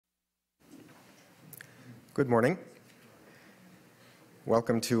Good morning.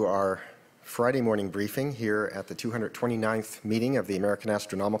 Welcome to our Friday morning briefing here at the 229th meeting of the American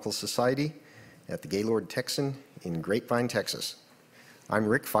Astronomical Society at the Gaylord Texan in Grapevine, Texas. I'm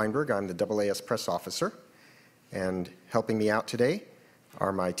Rick Fienberg. I'm the AAS press officer, and helping me out today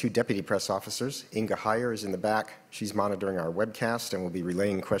are my two deputy press officers. Inga Heyer is in the back. She's monitoring our webcast and will be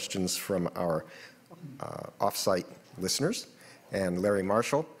relaying questions from our off-site listeners. And Larry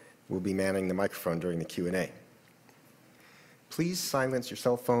Marshall will be manning the microphone during the Q&A. Please silence your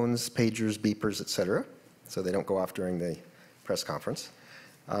cell phones, pagers, beepers, etc., so they don't go off during the press conference.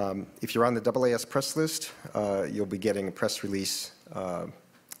 If you're on the AAS press list, you'll be getting a press release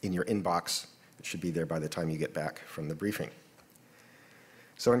in your inbox. It should be there by the time you get back from the briefing.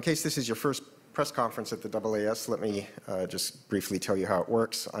 So in case this is your first press conference at the AAS, let me just briefly tell you how it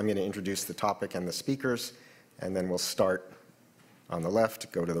works. I'm going to introduce the topic and the speakers, and then we'll start on the left,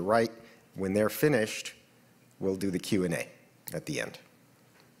 go to the right. When they're finished, we'll do the Q&A at the end.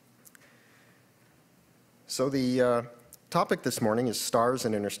 So the topic this morning is stars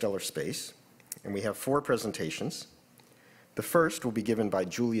in interstellar space, and we have 4 presentations. The first will be given by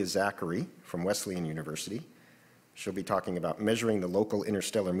Julia Zachary from Wesleyan University. She'll be talking about measuring the local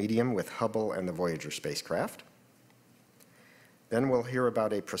interstellar medium with Hubble and the Voyager spacecraft. Then we'll hear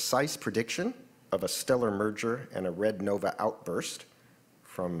about a precise prediction of a stellar merger and a red nova outburst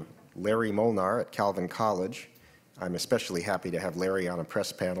from Larry Molnar at Calvin College. I'm especially happy to have Larry on a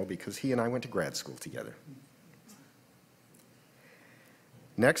press panel because he and I went to grad school together.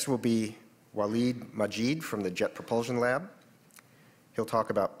 Next will be Walid Majid from the Jet Propulsion Lab. He'll talk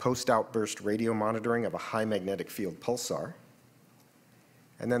about post-outburst radio monitoring of a high magnetic field pulsar.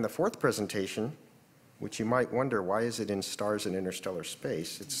 And then the 4th presentation, which you might wonder, why is it in stars in interstellar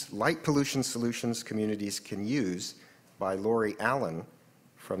space? It's light pollution solutions communities can use by Laurie Allen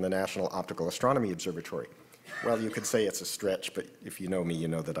from the National Optical Astronomy Observatory. Well, you could say it's a stretch, but if you know me, you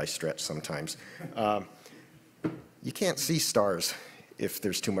know that I stretch sometimes. You can't see stars if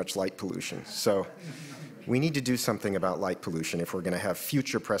there's too much light pollution. So we need to do something about light pollution if we're going to have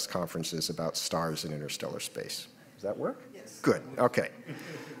future press conferences about stars in interstellar space. Does that work? Yes. Good. Okay.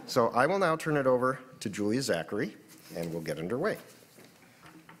 So I will now turn it over to Julia Zachary, and we'll get underway.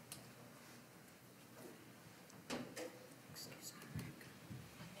 I'll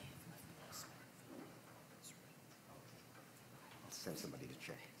send somebody to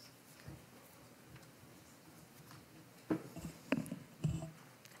check.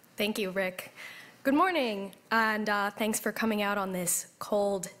 Thank you, Rick. Good morning, and thanks for coming out on this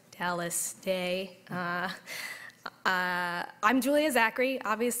cold Dallas day. I'm Julia Zachary,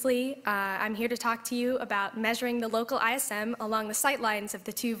 obviously. I'm here to talk to you about measuring the local ISM along the sightlines of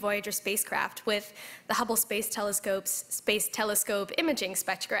the 2 Voyager spacecraft with the Hubble Space Telescope's Space Telescope Imaging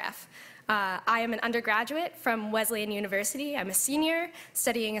Spectrograph. I am an undergraduate from Wesleyan University. I'm a senior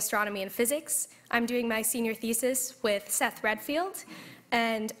studying astronomy and physics. I'm doing my senior thesis with Seth Redfield.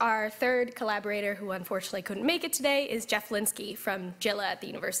 And our 3rd collaborator, who unfortunately couldn't make it today, is Jeff Linsky from JILA at the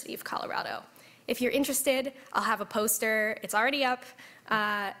University of Colorado. If you're interested, I'll have a poster. It's already up.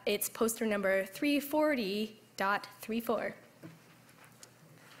 It's poster number 340.34.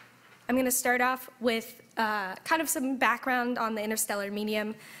 I'm going to start off with kind of some background on the interstellar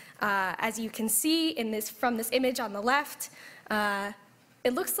medium. As you can see from this image on the left,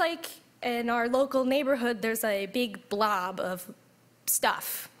 it looks like in our local neighborhood there's a big blob of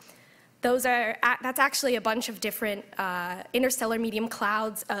stuff. That's actually a bunch of different interstellar medium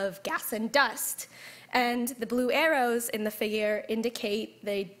clouds of gas and dust. And the blue arrows in the figure indicate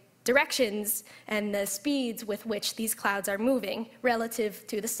the directions and the speeds with which these clouds are moving relative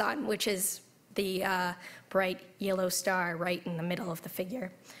to the sun, which is the bright yellow star right in the middle of the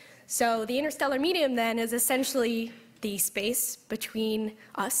figure. So the interstellar medium then is essentially the space between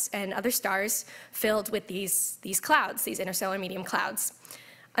us and other stars filled with these clouds, these interstellar medium clouds.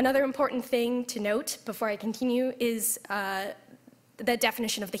 Another important thing to note before I continue is the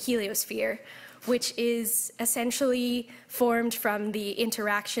definition of the heliosphere, which is essentially formed from the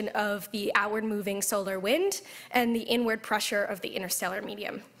interaction of the outward-moving solar wind and the inward pressure of the interstellar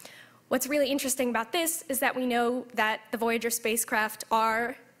medium. What's really interesting about this is that we know that the Voyager spacecraft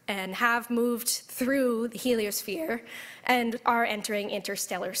are and have moved through the heliosphere and are entering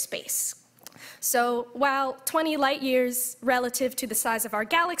interstellar space. So while 20 light years relative to the size of our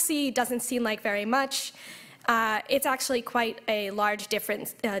galaxy doesn't seem like very much, it's actually quite a large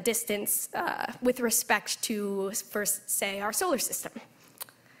distance with respect to, first, say, our solar system.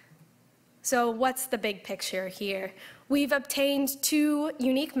 So what's the big picture here? We've obtained 2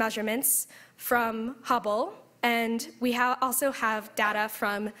 unique measurements from Hubble and we also have data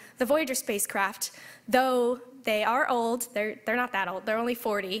from the Voyager spacecraft, though they are old. They're not that old. They're only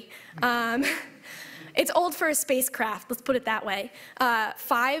 40. It's old for a spacecraft, let's put it that way.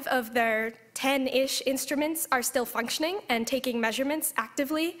 5 of their 10-ish instruments are still functioning and taking measurements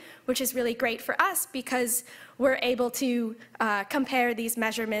actively, which is really great for us because we're able to compare these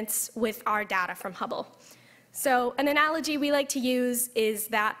measurements with our data from Hubble. So an analogy we like to use is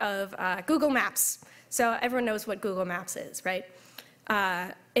that of Google Maps. So everyone knows what Google Maps is, right?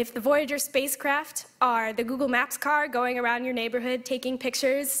 If the Voyager spacecraft are the Google Maps car going around your neighborhood taking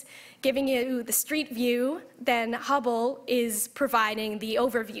pictures, giving you the street view, then Hubble is providing the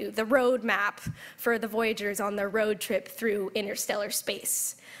overview, the road map for the Voyagers on their road trip through interstellar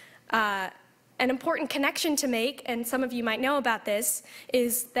space. An important connection to make, and some of you might know about this,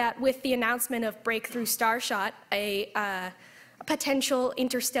 is that with the announcement of Breakthrough Starshot, a potential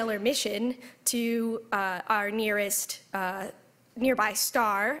interstellar mission to our nearest nearby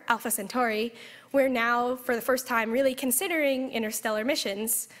star, Alpha Centauri, we're now, for the first time, really considering interstellar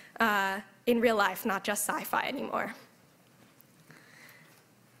missions in real life, not just sci-fi anymore.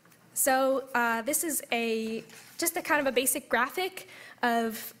 So this is just a kind of a basic graphic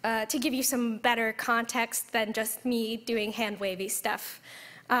of, to give you some better context than just me doing hand-wavy stuff.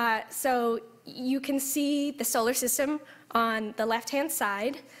 So you can see the solar system on the left-hand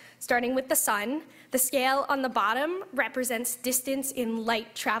side, starting with the sun. The scale on the bottom represents distance in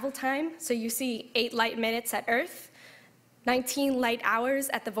light travel time. So you see 8 light minutes at Earth, 19 light hours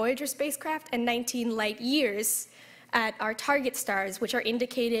at the Voyager spacecraft, and 19 light years at our target stars, which are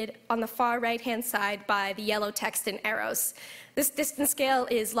indicated on the far right-hand side by the yellow text and arrows. This distance scale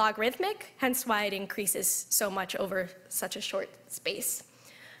is logarithmic, hence why it increases so much over such a short space.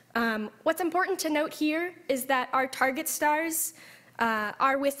 What's important to note here is that our target stars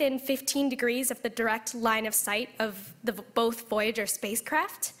are within 15 degrees of the direct line of sight of both Voyager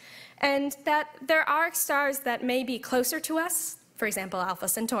spacecraft, and that there are stars that may be closer to us, for example, Alpha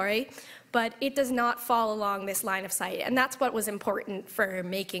Centauri, but it does not fall along this line of sight, and that's what was important for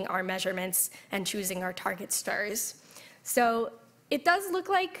making our measurements and choosing our target stars. So it does look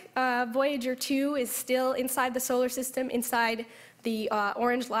like Voyager 2 is still inside the solar system, inside the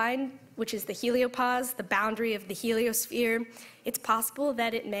orange line, which is the heliopause, the boundary of the heliosphere. It's possible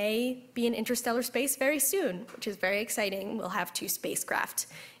that it may be in interstellar space very soon, which is very exciting. We'll have 2 spacecraft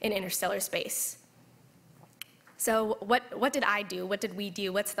in interstellar space. So what did I do? What did we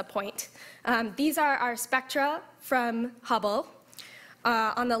do? What's the point? These are our spectra from Hubble.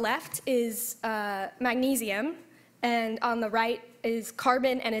 On the left is magnesium, and on the right is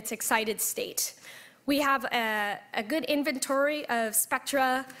carbon and its excited state. We have a good inventory of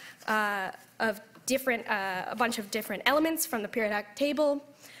spectra of a bunch of different elements from the periodic table.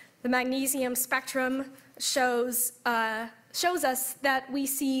 The magnesium spectrum shows us that we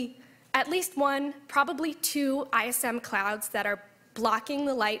see at least 1, probably 2 ISM clouds that are blocking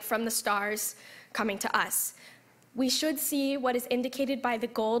the light from the stars coming to us. We should see what is indicated by the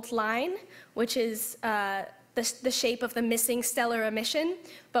gold line, which is the shape of the missing stellar emission,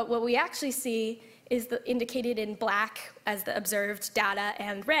 but what we actually see is indicated in black as the observed data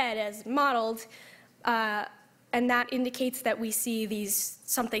and red as modeled, and that indicates that we see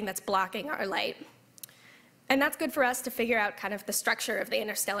something that's blocking our light. And that's good for us to figure out kind of the structure of the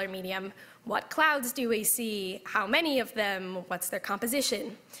interstellar medium. What clouds do we see? How many of them? What's their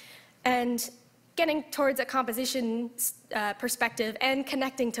composition? And getting towards a composition perspective and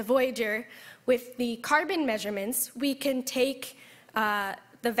connecting to Voyager, with the carbon measurements, we can take the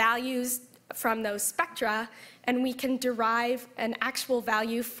values from those spectra, and we can derive an actual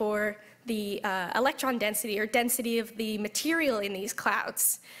value for the electron density or density of the material in these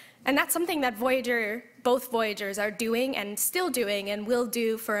clouds. And that's something that both Voyagers are doing and still doing and will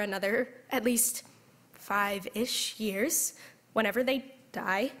do for another at least 5-ish years, whenever they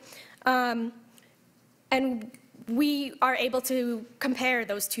die. And we are able to compare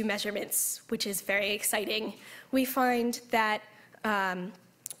those 2 measurements, which is very exciting. We find that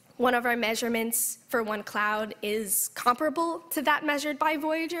one of our measurements for one cloud is comparable to that measured by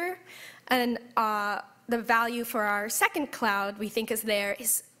Voyager, and the value for our second cloud we think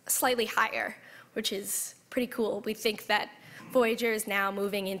is slightly higher, which is pretty cool. We think that Voyager is now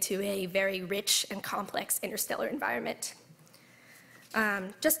moving into a very rich and complex interstellar environment.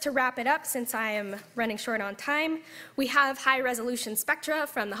 Just to wrap it up, since I am running short on time, we have high-resolution spectra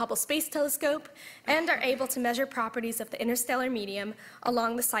from the Hubble Space Telescope and are able to measure properties of the interstellar medium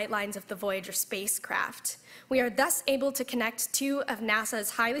along the sightlines of the Voyager spacecraft. We are thus able to connect 2 of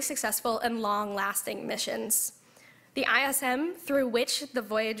NASA's highly successful and long-lasting missions. The ISM through which the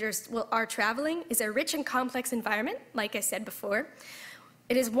Voyagers are traveling is a rich and complex environment, like I said before.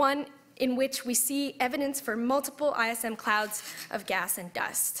 It is one in which we see evidence for multiple ISM clouds of gas and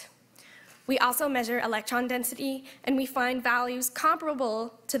dust. We also measure electron density, and we find values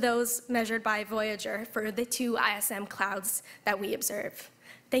comparable to those measured by Voyager for the 2 ISM clouds that we observe.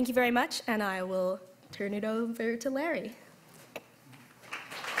 Thank you very much, and I will turn it over to Larry.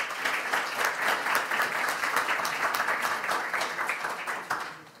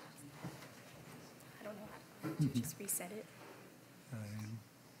 Did you just reset it? I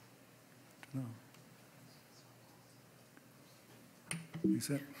don't know.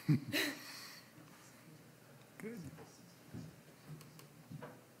 Reset. Good.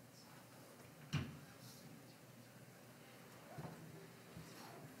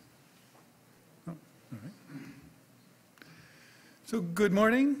 Oh, all right. So good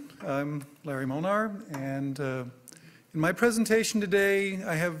morning. I'm Larry Molnar, and in my presentation today,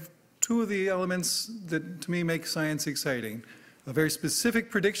 I have 2 of the elements that to me make science exciting: a very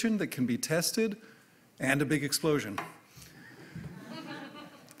specific prediction that can be tested and a big explosion.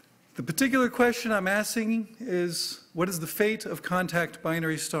 The particular question I'm asking is, what is the fate of contact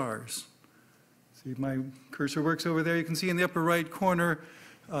binary stars? See, my cursor works over there. You can see in the upper right corner,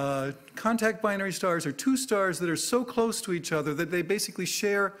 contact binary stars are 2 stars that are so close to each other that they basically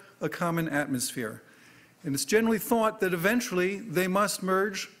share a common atmosphere. And it's generally thought that eventually they must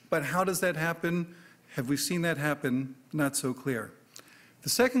merge, but how does that happen? Have we seen that happen? Not so clear. The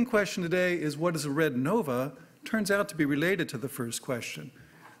second question today is, what is a red nova? Turns out to be related to the first question.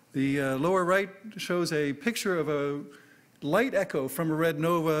 The lower right shows a picture of a light echo from a red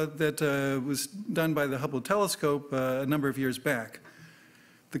nova that was done by the Hubble telescope a number of years back.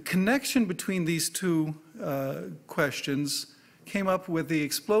 The connection between these 2 questions came up with the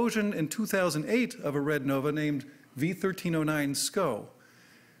explosion in 2008 of a red nova named V1309 SCO.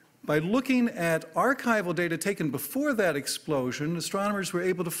 By looking at archival data taken before that explosion, astronomers were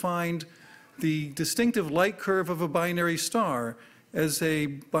able to find the distinctive light curve of a binary star. As a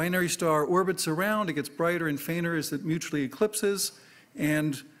binary star orbits around, it gets brighter and fainter as it mutually eclipses,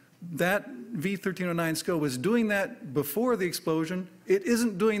 and that V1309 SCO was doing that before the explosion. It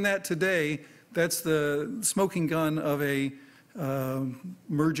isn't doing that today. That's the smoking gun of a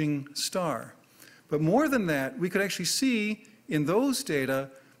merging star. But more than that, we could actually see in those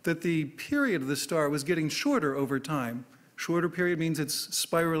data that the period of the star was getting shorter over time. Shorter period means it's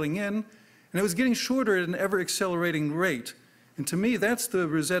spiraling in, and it was getting shorter at an ever-accelerating rate. And to me, that's the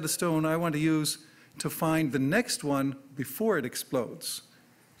Rosetta Stone I want to use to find the next one before it explodes.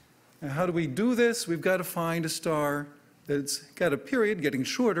 Now, how do we do this? We've got to find a star that's got a period getting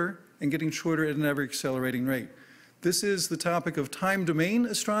shorter and getting shorter at an ever-accelerating rate. This is the topic of time-domain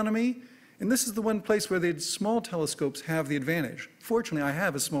astronomy, and this is the one place where the small telescopes have the advantage. Fortunately, I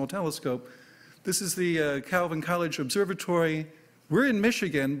have a small telescope. This is the Calvin College Observatory. We're in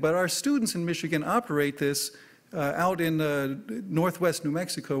Michigan, but our students in Michigan operate this out in northwest New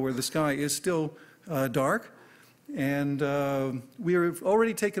Mexico, where the sky is still dark. And we have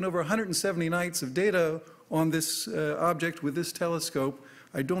already taken over 170 nights of data on this object with this telescope.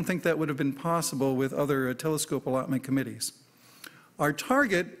 I don't think that would have been possible with other telescope allotment committees. Our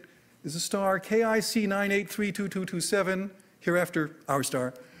target is a star KIC 9832227, hereafter our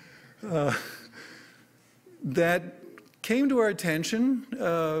star, that came to our attention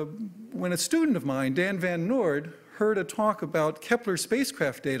when a student of mine, Dan Van Noord, heard a talk about Kepler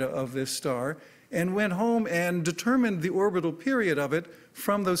spacecraft data of this star and went home and determined the orbital period of it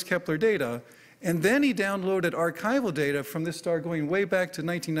from those Kepler data. And then he downloaded archival data from this star going way back to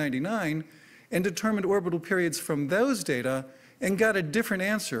 1999 and determined orbital periods from those data and got a different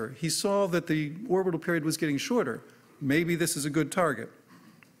answer. He saw that the orbital period was getting shorter. Maybe this is a good target.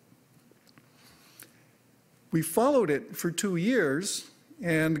 We followed it for 2 years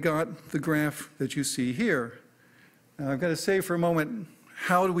and got the graph that you see here. Now, I've got to say for a moment,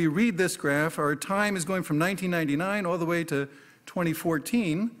 how do we read this graph? Our time is going from 1999 all the way to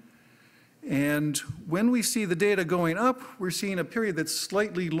 2014. And when we see the data going up, we're seeing a period that's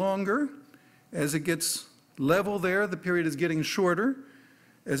slightly longer. As it gets level there, the period is getting shorter.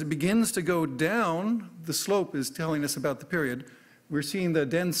 As it begins to go down, the slope is telling us about the period. We're seeing the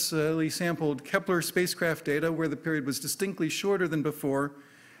densely sampled Kepler spacecraft data where the period was distinctly shorter than before.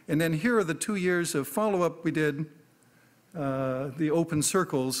 And then here are the 2 years of follow-up we did, the open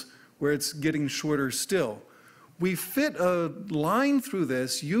circles, where it's getting shorter still. We fit a line through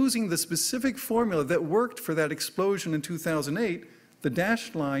this using the specific formula that worked for that explosion in 2008, the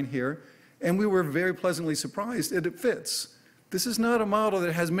dashed line here, and we were very pleasantly surprised that it fits. This is not a model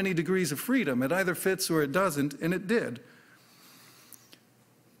that has many degrees of freedom. It either fits or it doesn't, and it did.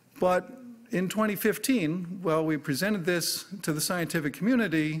 But in 2015, while we presented this to the scientific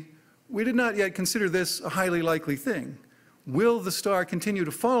community, we did not yet consider this a highly likely thing. Will the star continue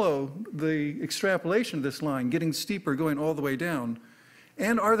to follow the extrapolation of this line, getting steeper, going all the way down?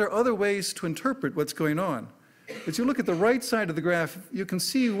 And are there other ways to interpret what's going on? As you look at the right side of the graph, you can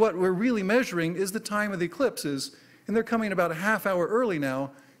see what we're really measuring is the time of the eclipses, and they're coming about a half hour early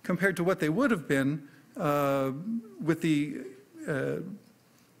now compared to what they would have been with the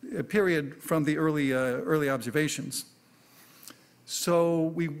period from the early observations.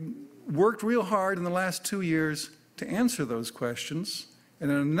 So we worked real hard in the last 2 years to answer those questions.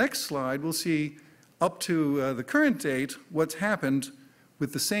 And in the next slide, we'll see up to the current date what's happened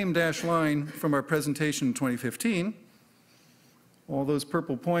with the same dashed line from our presentation in 2015. All those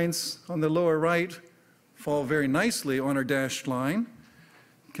purple points on the lower right fall very nicely on our dashed line,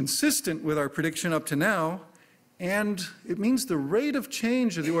 consistent with our prediction up to now, and it means the rate of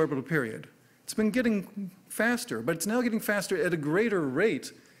change of the orbital period. It's been getting faster, but it's now getting faster at a greater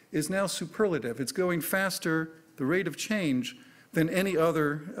rate, is now superlative. It's going faster, the rate of change, than any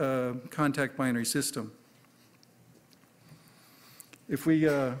other contact binary system. If we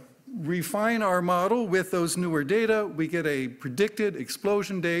refine our model with those newer data, we get a predicted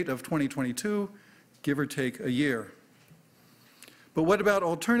explosion date of 2022, give or take a year. But what about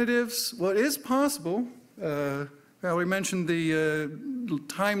alternatives? Well, it is possible. Valerie mentioned the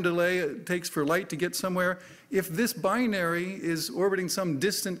time delay it takes for light to get somewhere. If this binary is orbiting some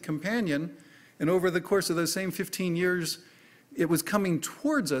distant companion, and over the course of those same 15 years, it was coming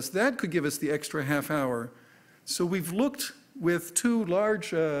towards us, that could give us the extra half hour. So we've looked with two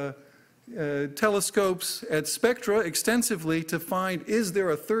large telescopes at spectra extensively to find, is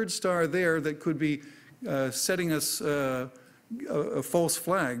there a third star there that could be setting us a false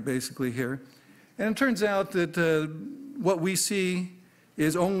flag, basically, here. And it turns out that what we see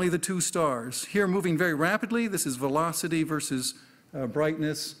is only the two stars. Here, moving very rapidly, this is velocity versus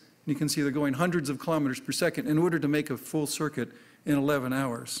brightness. You can see they're going hundreds of kilometers per second in order to make a full circuit in 11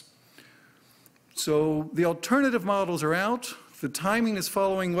 hours. So the alternative models are out. The timing is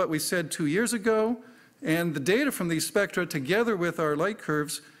following what we said 2 years ago, and the data from these spectra, together with our light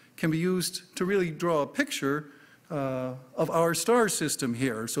curves, can be used to really draw a picture of our star system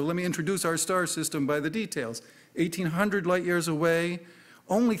here. So let me introduce our star system by the details. 1,800 light years away,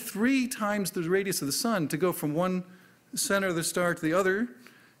 only 3 times the radius of the sun to go from one center of the star to the other.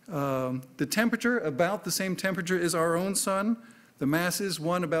 The temperature, about the same temperature as our own sun. The masses,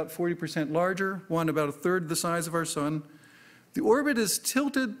 one about 40% larger, one about a third the size of our sun. The orbit is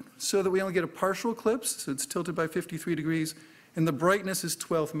tilted so that we only get a partial eclipse, so it's tilted by 53 degrees, and the brightness is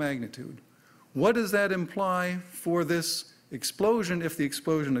 12th magnitude. What does that imply for this explosion if the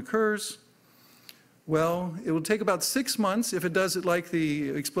explosion occurs? Well, it will take about 6 months, if it does it like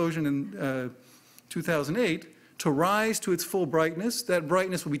the explosion in 2008, to rise to its full brightness. That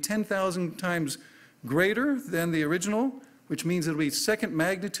brightness will be 10,000 times greater than the original, which means it will be second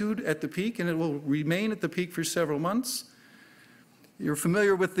magnitude at the peak, and it will remain at the peak for several months. You're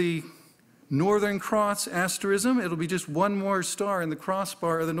familiar with the Northern Cross asterism. It'll be just one more star in the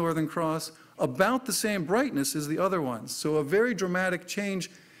crossbar of the Northern Cross, about the same brightness as the other ones. So a very dramatic change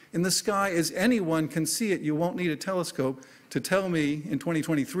in the sky as anyone can see it. You won't need a telescope to tell me in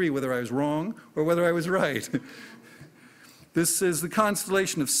 2023 whether I was wrong or whether I was right. This is the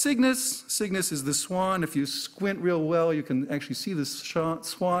constellation of Cygnus. Cygnus is the swan. If you squint real well, you can actually see the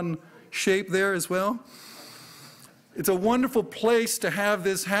swan shape there as well. It's a wonderful place to have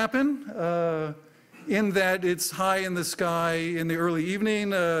this happen, in that it's high in the sky in the early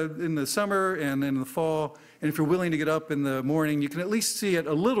evening, in the summer and in the fall. And if you're willing to get up in the morning, you can at least see it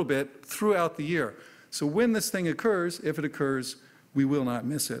a little bit throughout the year. So when this thing occurs, if it occurs, we will not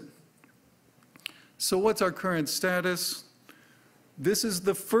miss it. So what's our current status? This is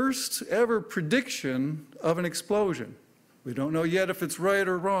the first ever prediction of an explosion. We don't know yet if it's right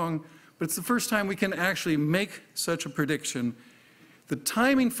or wrong, but it's the first time we can actually make such a prediction. The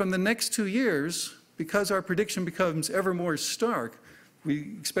timing from the next 2 years, because our prediction becomes ever more stark,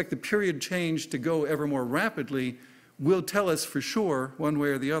 we expect the period change to go ever more rapidly, will tell us for sure one way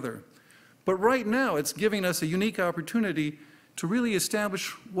or the other. But right now, it's giving us a unique opportunity to really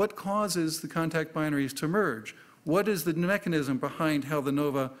establish what causes the contact binaries to merge. What is the mechanism behind how the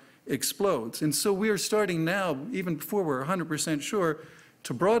nova explodes? And so we are starting now, even before we're 100% sure,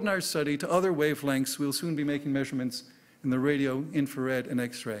 to broaden our study to other wavelengths. We'll soon be making measurements in the radio, infrared, and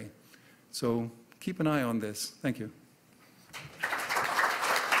X-ray. So keep an eye on this. Thank you.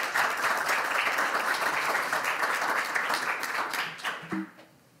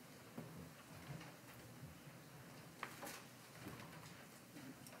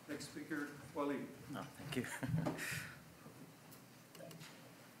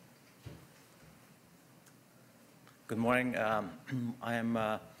 Good morning.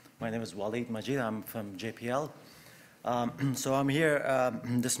 My name is Walid Majid. I'm from JPL. So I'm here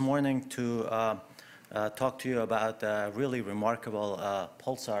this morning to talk to you about a really remarkable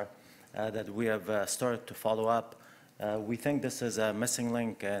pulsar that we have started to follow up. We think this is a missing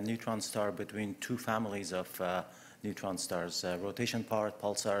link, a neutron star between two families of neutron stars, rotation-powered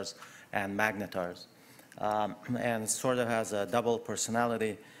pulsars and magnetars. And it sort of has a double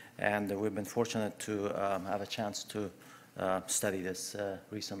personality, and we've been fortunate to have a chance to study this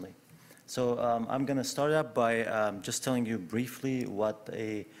recently. So I'm going to start up by just telling you briefly what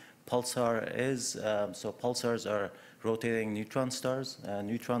a pulsar is. So pulsars are rotating neutron stars.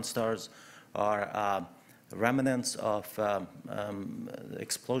 Neutron stars are remnants of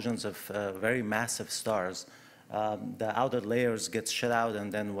explosions of very massive stars. The outer layers get shut out,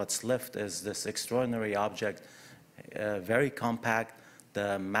 and then what's left is this extraordinary object, very compact.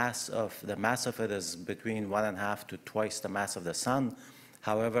 The mass of it is between 1.5 to twice the mass of the sun.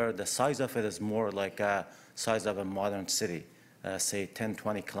 However, the size of it is more like the size of a modern city, say 10,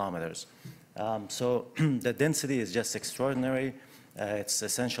 20 kilometers. So the density is just extraordinary. It's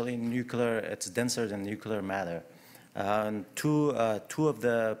essentially nuclear. It's denser than nuclear matter. And two of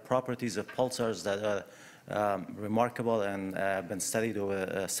the properties of pulsars that are remarkable and have been studied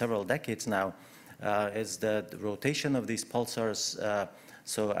over several decades now is the rotation of these pulsars.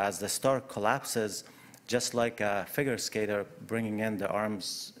 So as the star collapses, just like a figure skater bringing in the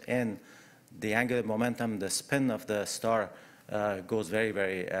arms in, the angular momentum, the spin of the star goes very,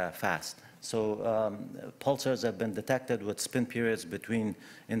 very fast. So pulsars have been detected with spin periods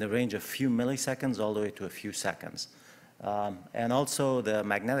in the range of few milliseconds all the way to a few seconds. And also the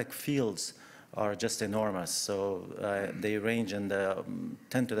magnetic fields are just enormous. So they range in the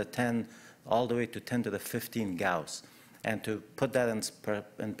 10 to the 10 all the way to 10 to the 15 Gauss. And to put that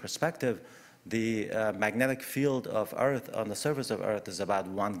in perspective, the magnetic field of Earth on the surface of Earth is about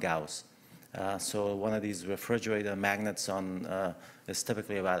 1 Gauss. So one of these refrigerator magnets is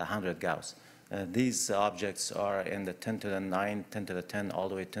typically about 100 Gauss. These objects are in the 10 to the 9, 10 to the 10, all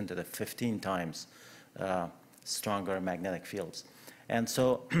the way 10 to the 15 times stronger magnetic fields. And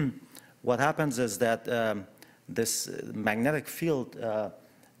so what happens is that this magnetic field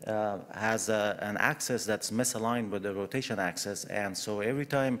has an axis that's misaligned with the rotation axis, and so every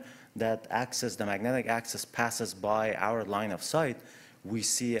time that axis, the magnetic axis, passes by our line of sight, we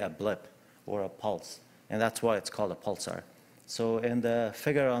see a blip or a pulse, and that's why it's called a pulsar. So in the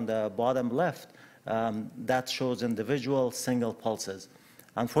figure on the bottom left, that shows individual single pulses.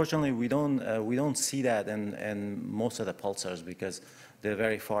 Unfortunately, we don't see that in most of the pulsars because they're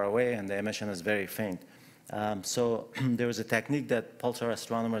very far away and the emission is very faint. So there is a technique that pulsar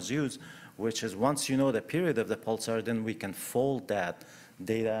astronomers use, which is once you know the period of the pulsar, then we can fold that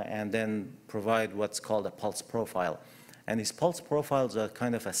data and then provide what's called a pulse profile. And these pulse profiles are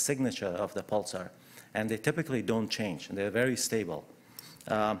kind of a signature of the pulsar, and they typically don't change. They're very stable.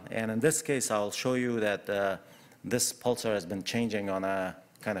 And in this case, I'll show you that this pulsar has been changing on a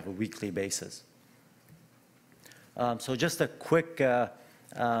kind of a weekly basis. So just a quick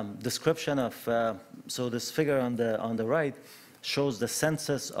description of, so this figure on the right shows the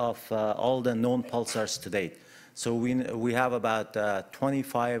census of all the known pulsars to date. So we have about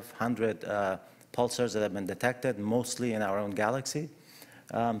 2,500 pulsars that have been detected, mostly in our own galaxy.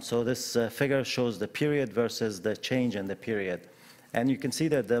 So this figure shows the period versus the change in the period. And you can see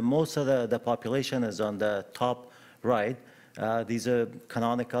that most of the population is on the top right. These are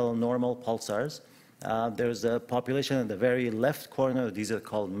canonical normal pulsars. There's a population in the very left corner. These are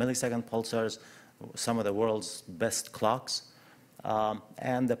called millisecond pulsars, some of the world's best clocks.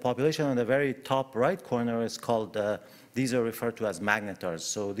 And the population on the very top right corner is called, these are referred to as magnetars.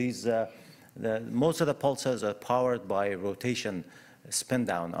 So these, most of the pulsars are powered by rotation, spin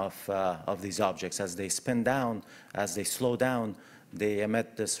down of these objects. As they spin down, as they slow down, they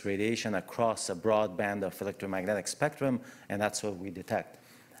emit this radiation across a broad band of electromagnetic spectrum, and that's what we detect.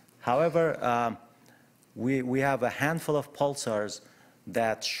 However, we have a handful of pulsars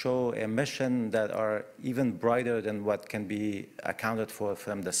that show emission that are even brighter than what can be accounted for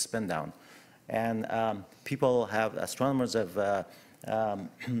from the spin down. And astronomers have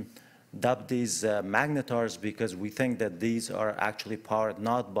dubbed these magnetars because we think that these are actually powered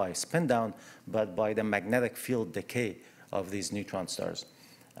not by spin down, but by the magnetic field decay of these neutron stars.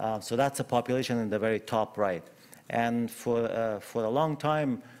 So that's a population in the very top right. And for a long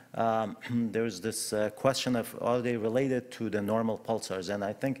time, there's this question of are they related to the normal pulsars, and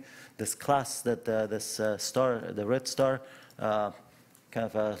I think this class that this star, the red star, kind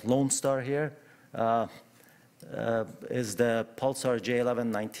of a lone star here, is the Pulsar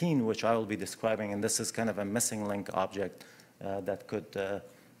J1119, which I will be describing, and this is kind of a missing link object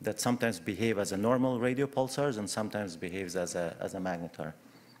that sometimes behave as a normal radio pulsars and sometimes behaves as a magnetar.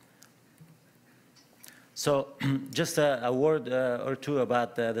 So just a word or two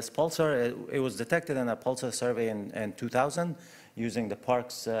about this pulsar. It was detected in a pulsar survey in 2000 using the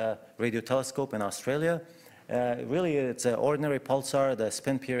Parkes radio telescope in Australia. Really, it's an ordinary pulsar. The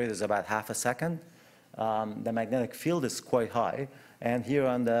spin period is about half a second. The magnetic field is quite high. And here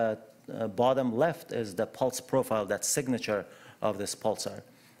on the bottom left is the pulse profile, that signature of this pulsar.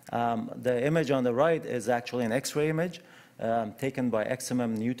 The image on the right is actually an X-ray image taken by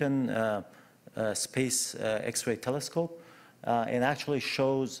XMM Newton space X-ray telescope. It actually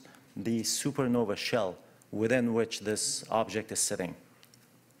shows the supernova shell within which this object is sitting.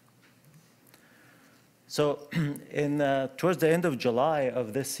 So towards the end of July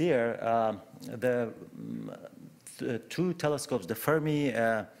of this year, the two telescopes, the Fermi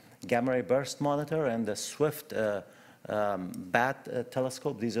Gamma Ray Burst Monitor and the Swift BAT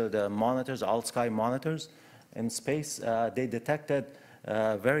telescope, these are the monitors, all-sky monitors in space, they detected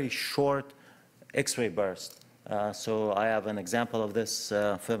very short X-ray burst. So I have an example of this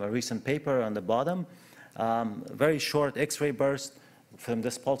from a recent paper on the bottom. Very short X-ray burst from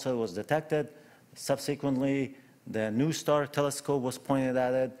this pulsar was detected. Subsequently, the New Star telescope was pointed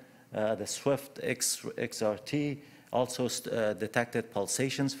at it. The Swift XRT also detected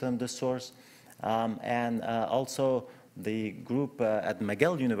pulsations from this source. And also the group at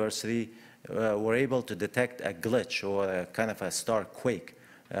McGill University were able to detect a glitch or a kind of a star quake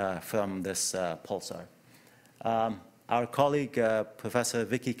from this pulsar. Our colleague, Professor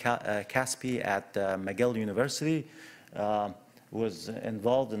Vicky Caspi at McGill University was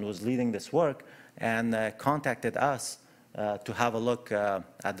involved and was leading this work and contacted us to have a look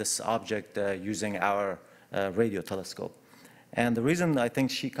at this object using our radio telescope. And the reason I think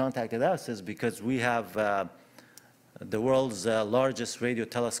she contacted us is because we have the world's largest radio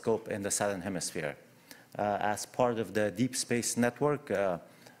telescope in the Southern Hemisphere. As part of the Deep Space Network, it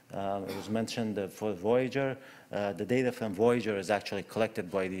was mentioned for Voyager, the data from Voyager is actually collected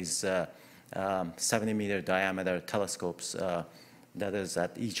by these 70-meter diameter telescopes that is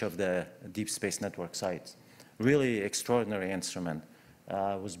at each of the Deep Space Network sites. Really extraordinary instrument.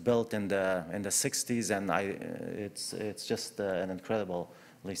 Was built in the 60s, and it's just an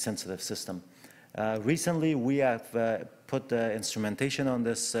incredibly sensitive system. Recently, we have put the instrumentation on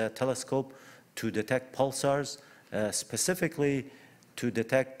this telescope to detect pulsars, specifically to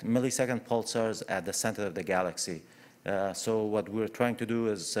detect millisecond pulsars at the center of the galaxy. So what we're trying to do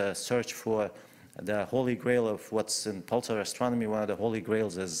is search for the holy grail of what's in pulsar astronomy. One of the holy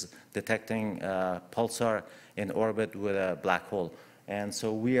grails is detecting pulsar in orbit with a black hole. And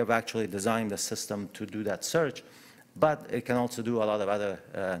so we have actually designed the system to do that search, but it can also do a lot of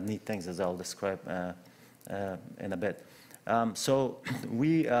other neat things, as I'll describe in a bit. So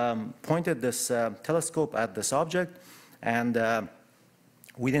we pointed this telescope at this object, and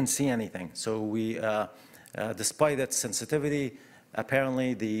we didn't see anything. So we, despite its sensitivity,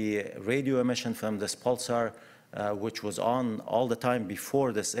 apparently the radio emission from this pulsar, which was on all the time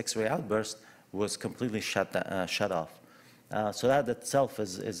before this X-ray outburst, was completely shut off. So that itself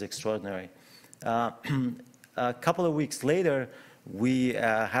is extraordinary. A couple of weeks later, we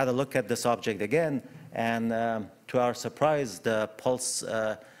had a look at this object again, and to our surprise, the pulse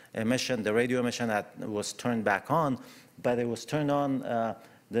emission, the radio emission was turned back on, but it was turned on,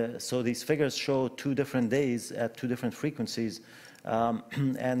 so these figures show 2 different days at 2 different frequencies,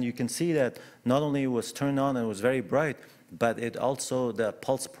 and you can see that not only it was turned on and it was very bright, but it also, the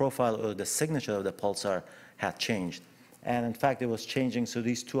pulse profile or the signature of the pulsar had changed. And in fact, it was changing, so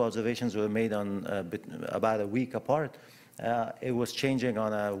these 2 observations were made on about a week apart. It was changing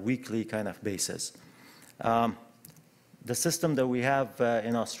on a weekly kind of basis. The system that we have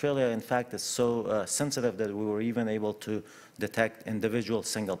in Australia, in fact, is so sensitive that we were even able to detect individual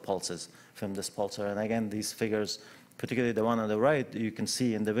single pulses from this pulsar. And again, these figures, particularly the one on the right, you can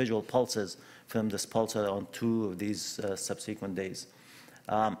see individual pulses from this pulsar on 2 of these subsequent days.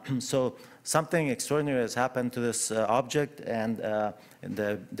 So something extraordinary has happened to this object, and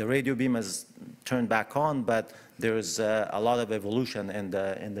the radio beam is turned back on, but there is a lot of evolution in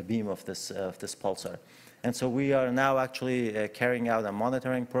the beam of this pulsar. And so we are now actually carrying out a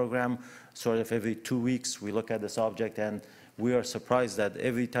monitoring program. Sort of every 2 weeks we look at this object, and we are surprised that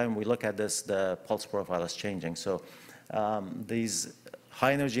every time we look at this, the pulse profile is changing. So these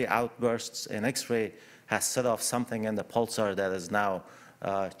high energy outbursts in X-ray has set off something in the pulsar that is now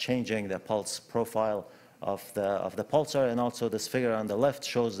changing the pulse profile of the pulsar, and also this figure on the left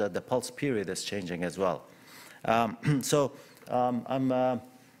shows that the pulse period is changing as well.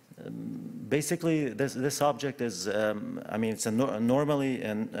 Basically, this object is, I mean, it's normally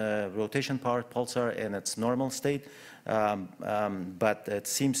in rotation-powered pulsar in its normal state, but it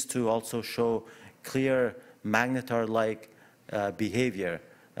seems to also show clear magnetar-like behavior,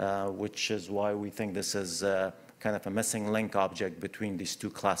 which is why we think this is kind of a missing link object between these two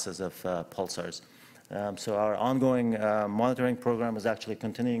classes of pulsars. So our ongoing monitoring program is actually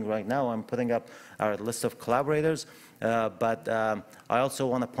continuing right now. I'm putting up our list of collaborators, but I also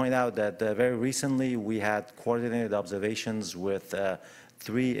want to point out that very recently we had coordinated observations with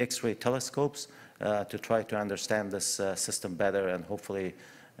 3 X-ray telescopes to try to understand this system better, and hopefully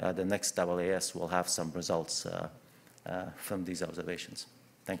the next AAS will have some results from these observations.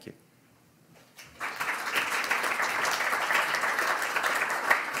 Thank you.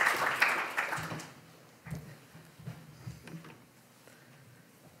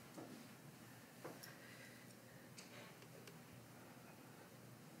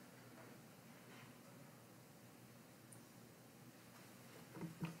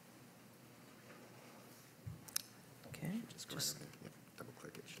 Just double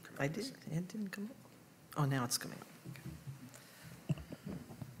click it. Should come I out did, this. it didn't come up. Oh, now it's coming up.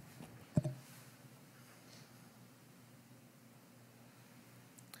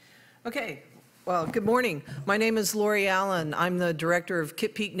 Okay, well, good morning. My name is Lori Allen. I'm the director of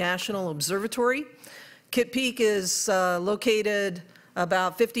Kitt Peak National Observatory. Kitt Peak is located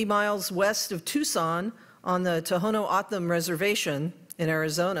about 50 miles west of Tucson on the Tohono O'odham Reservation in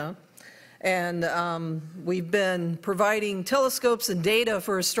Arizona. And we've been providing telescopes and data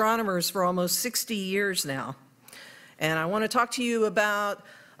for astronomers for almost 60 years now. And I want to talk to you about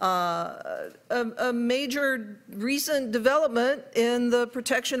a major recent development in the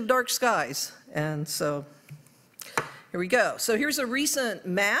protection of dark skies. And so here we go. So here's a recent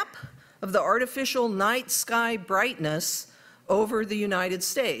map of the artificial night sky brightness over the United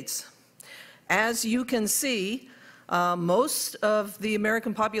States. As you can see, most of the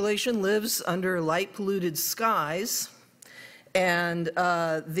American population lives under light-polluted skies, and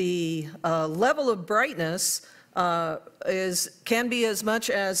the level of brightness can be as much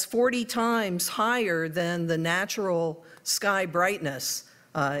as 40 times higher than the natural sky brightness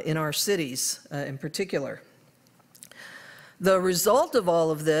in our cities in particular. The result of all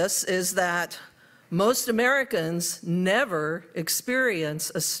of this is that most Americans never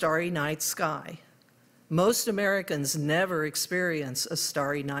experience a starry night sky. Most Americans never experience a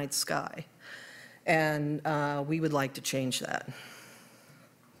starry night sky, and we would like to change that.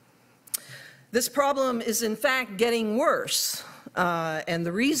 This problem is in fact getting worse, and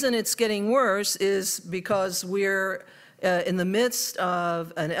the reason it's getting worse is because we're in the midst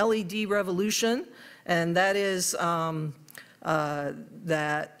of an LED revolution, and that is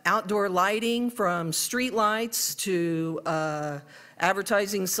that outdoor lighting from street lights to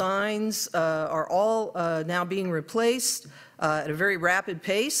advertising signs are all now being replaced at a very rapid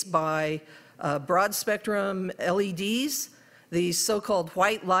pace by broad spectrum LEDs. These so-called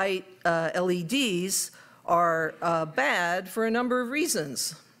white light LEDs are bad for a number of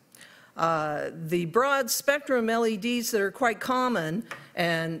reasons. The broad spectrum LEDs that are quite common,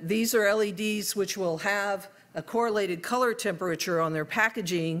 and these are LEDs which will have a correlated color temperature on their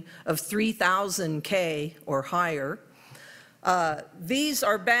packaging of 3000 K or higher. These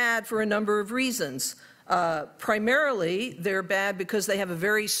are bad for a number of reasons. Primarily, they're bad because they have a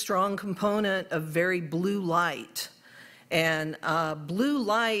very strong component of very blue light. And blue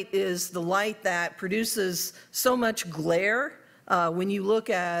light is the light that produces so much glare when you look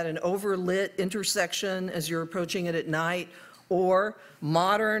at an overlit intersection as you're approaching it at night, or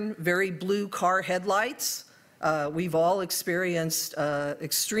modern, very blue car headlights. We've all experienced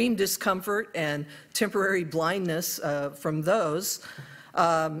extreme discomfort and temporary blindness from those.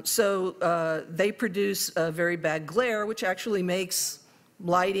 So they produce a very bad glare, which actually makes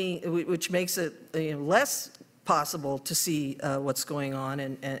lighting, which makes it less possible to see what's going on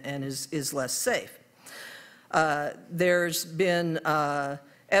and is less safe. There's been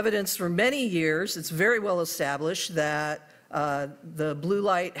evidence for many years, it's very well established, that the blue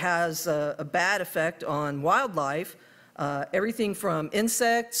light has a bad effect on wildlife, everything from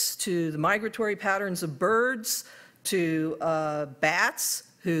insects to the migratory patterns of birds to bats,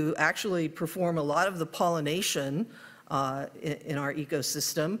 who actually perform a lot of the pollination in our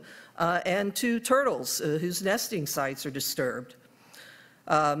ecosystem, and to turtles whose nesting sites are disturbed.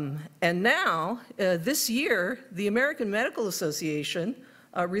 And now, this year, the American Medical Association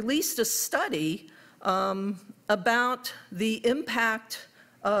released a study about the impact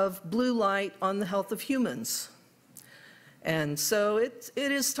of blue light on the health of humans. And so it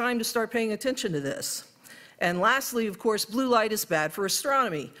is time to start paying attention to this. And lastly, of course, blue light is bad for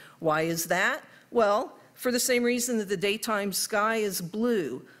astronomy. Why is that? Well, for the same reason that the daytime sky is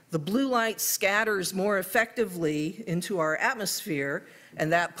blue. The blue light scatters more effectively into our atmosphere,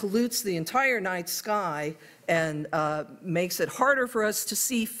 and that pollutes the entire night sky and makes it harder for us to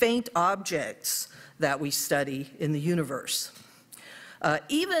see faint objects that we study in the universe.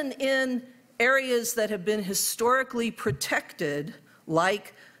 Even in areas that have been historically protected,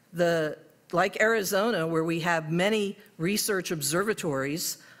 like Arizona, where we have many research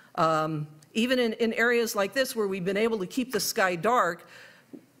observatories, even in areas like this where we've been able to keep the sky dark,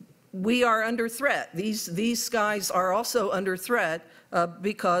 we are under threat. These skies are also under threat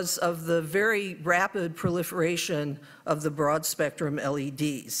because of the very rapid proliferation of the broad spectrum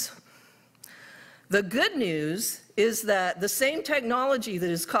LEDs. The good news is that the same technology that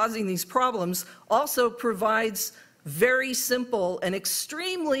is causing these problems also provides very simple and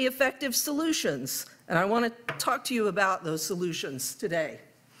extremely effective solutions. And I want to talk to you about those solutions today.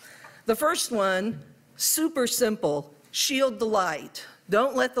 The first one, super simple, shield the light.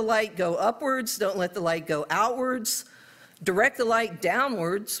 Don't let the light go upwards, don't let the light go outwards. Direct the light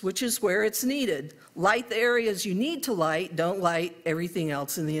downwards, which is where it's needed. Light the areas you need to light, don't light everything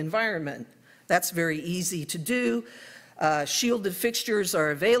else in the environment. That's very easy to do. Shielded fixtures are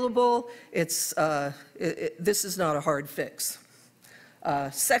available. This is not a hard fix.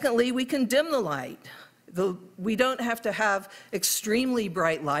 Secondly, we can dim the light. We don't have to have extremely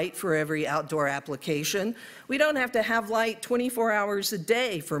bright light for every outdoor application. We don't have to have light 24 hours a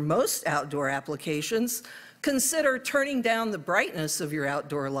day for most outdoor applications. Consider turning down the brightness of your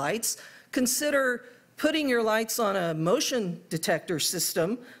outdoor lights. Consider putting your lights on a motion detector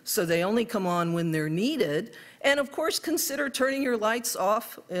system so they only come on when they're needed. And of course, consider turning your lights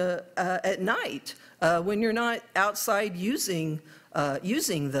off at night when you're not outside using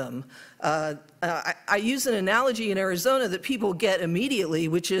them. I use an analogy in Arizona that people get immediately,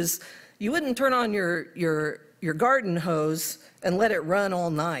 which is you wouldn't turn on your garden hose and let it run all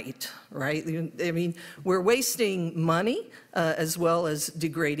night, right? I mean, we're wasting money as well as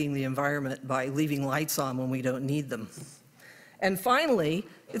degrading the environment by leaving lights on when we don't need them. And finally,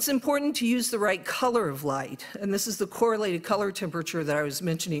 it's important to use the right color of light, and this is the correlated color temperature that I was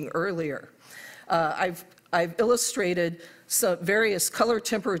mentioning earlier. I've illustrated some various color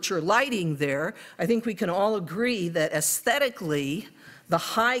temperature lighting there. I think we can all agree that aesthetically, the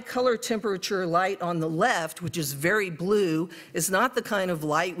high color temperature light on the left, which is very blue, is not the kind of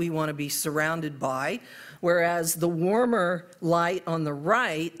light we want to be surrounded by, whereas the warmer light on the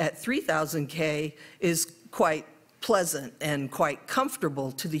right at 3000 K is quite pleasant and quite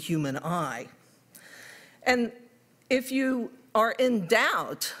comfortable to the human eye. And if you are in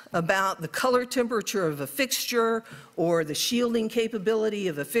doubt about the color temperature of a fixture or the shielding capability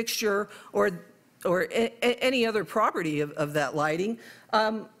of a fixture or any other property of that lighting,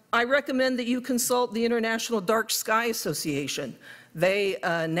 I recommend that you consult the International Dark Sky Association. They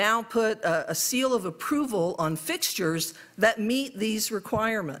now put a seal of approval on fixtures that meet these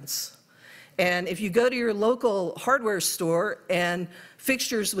requirements. And if you go to your local hardware store and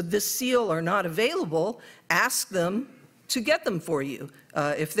fixtures with this seal are not available, ask them to get them for you.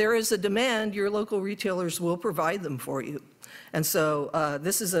 If there is a demand, your local retailers will provide them for you. And so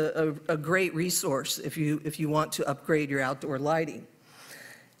this is a great resource if you want to upgrade your outdoor lighting.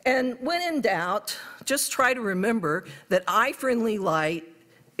 And when in doubt, just try to remember that eye-friendly light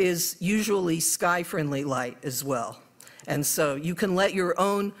is usually sky-friendly light as well. And so you can let your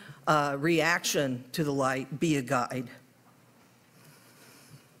own reaction to the light be a guide.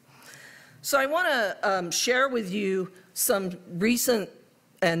 So I want to share with you some recent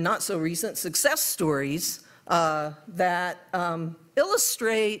and not so recent success stories that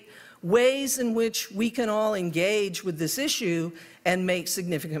illustrate ways in which we can all engage with this issue and make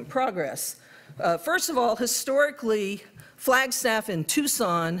significant progress. First of all, historically, Flagstaff and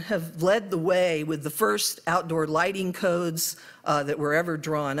Tucson have led the way with the first outdoor lighting codes that were ever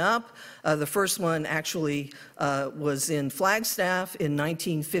drawn up. The first one actually was in Flagstaff in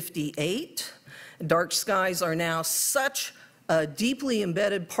 1958. Dark skies are now such a deeply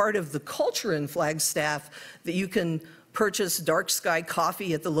embedded part of the culture in Flagstaff that you can purchase dark sky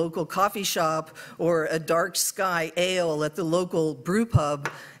coffee at the local coffee shop or a dark sky ale at the local brew pub.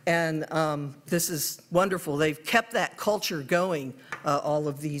 And this is wonderful. They've kept that culture going all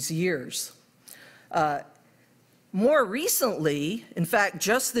of these years. More recently, in fact,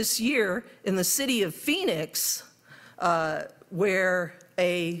 just this year, in the city of Phoenix, where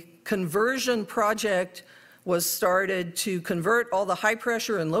a conversion project was started to convert all the high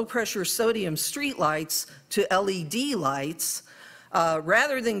pressure and low pressure sodium street lights to LED lights,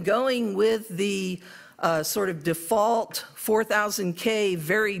 rather than going with the sort of default 4,000K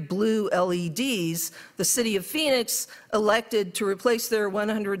very blue LEDs, the city of Phoenix elected to replace their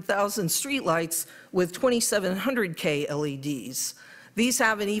 100,000 streetlights with 2,700K LEDs. These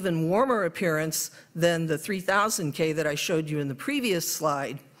have an even warmer appearance than the 3,000K that I showed you in the previous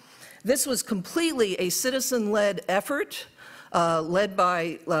slide. This was completely a citizen-led effort, led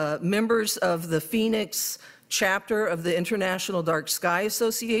by members of the Phoenix chapter of the International Dark Sky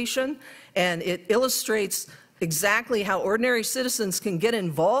Association, and it illustrates exactly how ordinary citizens can get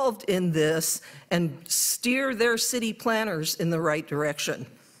involved in this and steer their city planners in the right direction.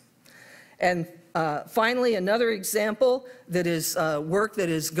 And finally, another example that is work that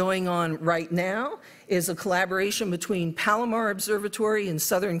is going on right now is a collaboration between Palomar Observatory in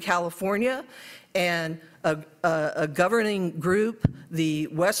Southern California and a governing group, the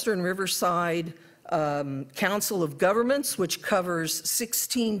Western Riverside Council of Governments, which covers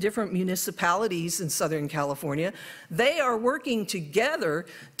 16 different municipalities in Southern California. They are working together,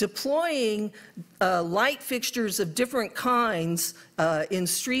 deploying light fixtures of different kinds in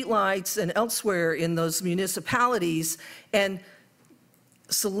streetlights and elsewhere in those municipalities, and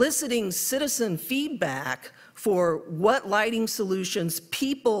soliciting citizen feedback for what lighting solutions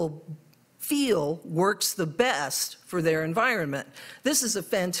people feel works the best for their environment. This is a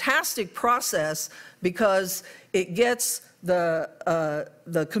fantastic process because it gets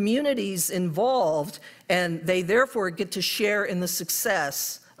the communities involved, and they therefore get to share in the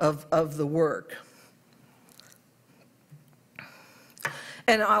success of the work.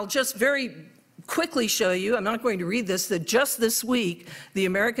 And I'll just very quickly show you, I'm not going to read this, that just this week, the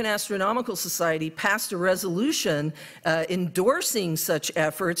American Astronomical Society passed a resolution endorsing such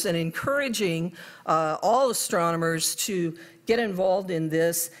efforts and encouraging all astronomers to get involved in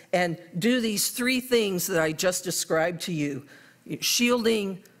this and do these three things that I just described to you: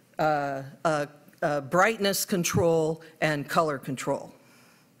 shielding, brightness control, and color control.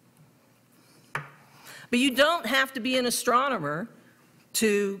 But you don't have to be an astronomer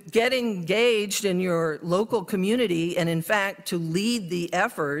to get engaged in your local community and, in fact, to lead the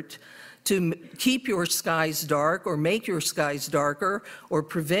effort to keep your skies dark or make your skies darker or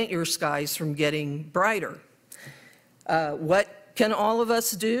prevent your skies from getting brighter. What can all of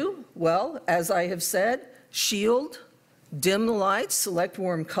us do? Well, as I have said, shield, dim the lights, select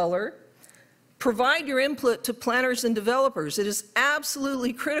warm color, provide your input to planners and developers. It is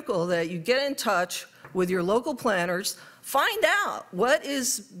absolutely critical that you get in touch with your local planners. Find out what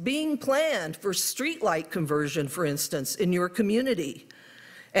is being planned for streetlight conversion, for instance, in your community.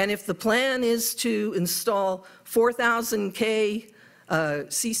 And if the plan is to install 4,000K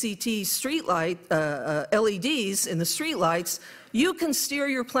CCT streetlight LEDs in the streetlights, you can steer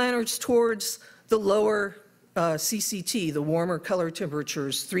your planners towards the lower CCT, the warmer color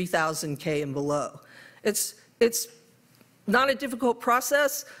temperatures, 3,000K and below. It's not a difficult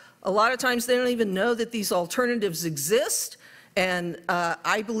process. A lot of times they don't even know that these alternatives exist, and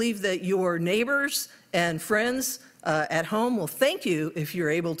I believe that your neighbors and friends at home will thank you if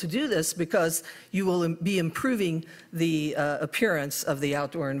you're able to do this, because you will be improving the appearance of the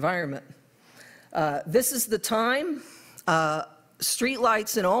outdoor environment. This is the time.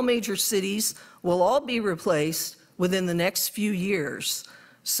 Streetlights in all major cities will all be replaced within the next few years.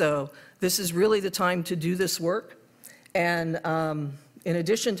 So this is really the time to do this work. And in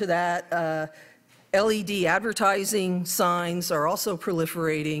addition to that, LED advertising signs are also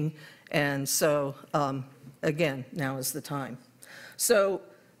proliferating, and so, again, now is the time. So,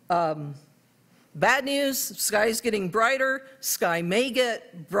 bad news, sky is getting brighter. Sky may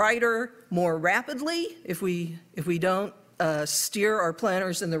get brighter more rapidly if we don't steer our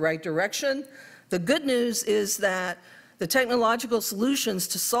planners in the right direction. The good news is that the technological solutions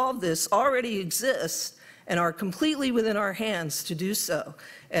to solve this already exist and are completely within our hands to do so.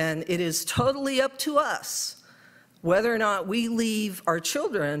 And it is totally up to us whether or not we leave our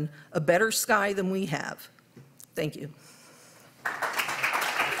children a better sky than we have. Thank you.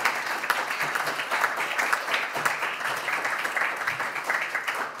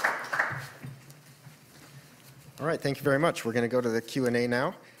 All right, thank you very much. We're going to go to the Q&A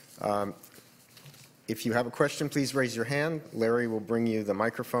now. If you have a question, please raise your hand. Larry will bring you the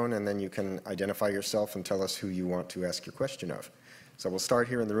microphone, and then you can identify yourself and tell us who you want to ask your question of. So we'll start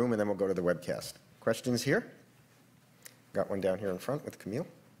here in the room, and then we'll go to the webcast. Questions here? Got one down here in front with Camille.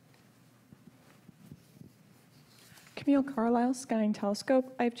 Camille Carlisle, Sky and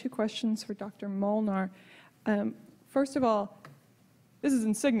Telescope. I have two questions for Dr. Molnar. First of all, this is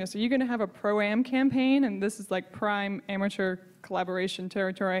in Cygnus. Are you going to have a pro-am campaign? And this is like prime amateur collaboration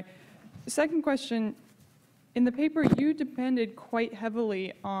territory. The second question, In the paper, you depended quite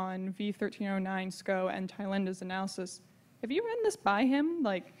heavily on V1309 SCO and Thalenda's analysis. Have you run this by him?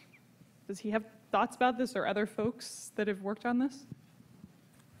 Like, does he have thoughts about this, or other folks that have worked on this?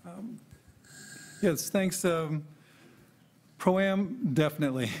 Yes, thanks. Pro-Am,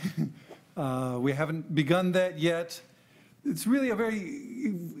 definitely. We haven't begun that yet. It's really a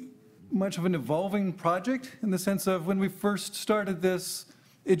very much of an evolving project in the sense of when we first started this,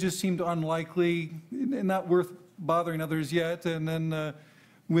 it just seemed unlikely and not worth bothering others yet. And then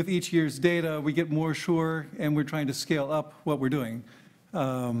with each year's data, we get more sure, and we're trying to scale up what we're doing.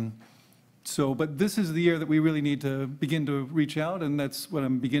 But this is the year that we really need to begin to reach out, and that's what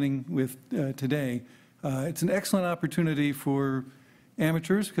I'm beginning with today. It's an excellent opportunity for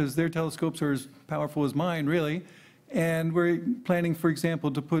amateurs because their telescopes are as powerful as mine, really. And we're planning, for example,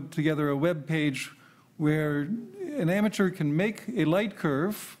 to put together a web page where an amateur can make a light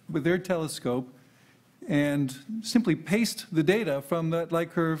curve with their telescope and simply paste the data from that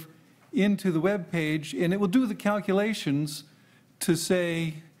light curve into the web page, and it will do the calculations to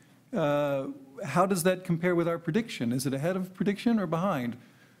say, how does that compare with our prediction? Is it ahead of prediction or behind?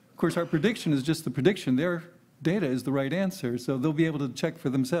 Of course, our prediction is just the prediction. Their data is the right answer, so they'll be able to check for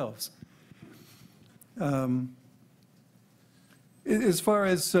themselves. As far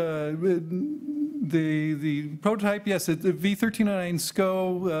as the prototype, yes, the V1309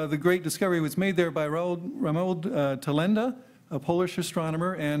 SCO, the great discovery was made there by Ramon Thalenda, a Polish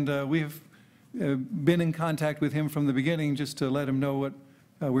astronomer, and we have been in contact with him from the beginning just to let him know what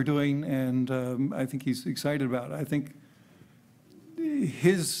we're doing, and I think he's excited about it. I think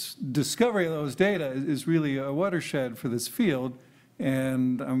his discovery of those data is really a watershed for this field,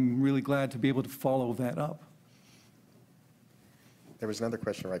 and I'm really glad to be able to follow that up. There was another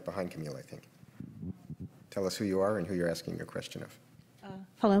question right behind Camille, I think. Tell us who you are and who you're asking your question of.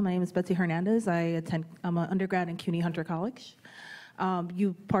 Hello, my name is Betsy Hernandez. I'm an undergrad in CUNY Hunter College.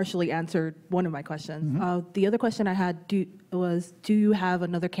 You partially answered one of my questions. The other question I had was, do you have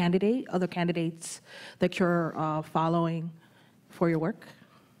other candidates that you're following for your work?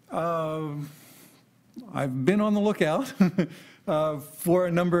 I've been on the lookout for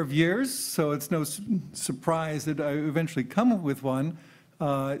a number of years, so it's no surprise that I eventually come up with one.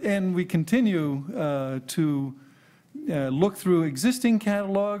 And we continue to look through existing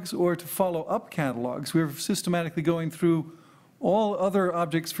catalogs or to follow up catalogs. We're systematically going through all other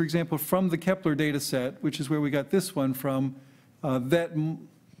objects, for example, from the Kepler data set, which is where we got this one from, that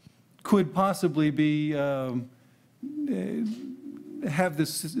could possibly be have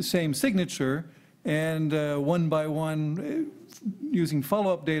this same signature, and one by one, using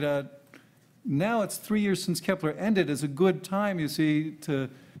follow-up data. Now it's 3 years since Kepler ended. Is a good time, you see, to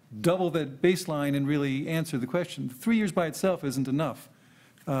double that baseline and really answer the question. 3 years by itself isn't enough.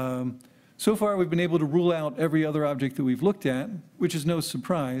 So far, we've been able to rule out every other object that we've looked at, which is no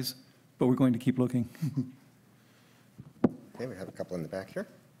surprise, but we're going to keep looking. Okay, we have a couple in the back here.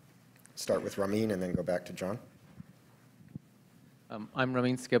 Start with Ramin and then go back to John. I'm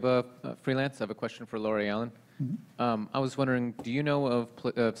Ramin Skiba, freelance. I have a question for Laurie Allen. I was wondering, do you know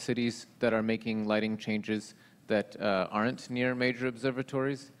of cities that are making lighting changes that aren't near major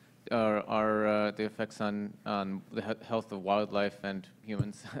observatories? Are the effects on the health of wildlife and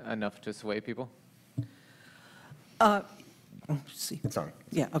humans enough to sway people? See. It's on.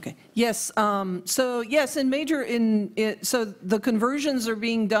 Yeah, okay. Yes, so yes, so the conversions are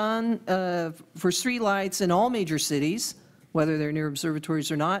being done for streetlights in all major cities, whether they're near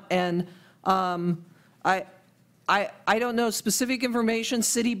observatories or not. And I don't know specific information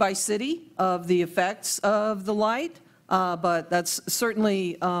city by city of the effects of the light, but that's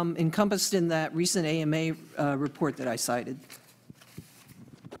certainly encompassed in that recent AMA report that I cited.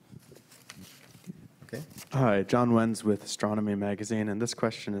 Okay. Hi, John Wenz with Astronomy magazine, and this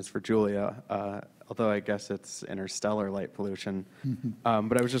question is for Julia, although I guess it's interstellar light pollution.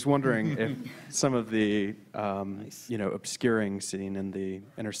 But I was just wondering if some of the obscuring seen in the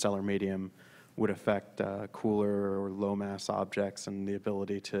interstellar medium would affect cooler or low-mass objects and the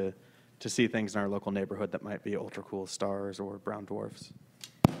ability to see things in our local neighborhood that might be ultra-cool stars or brown dwarfs.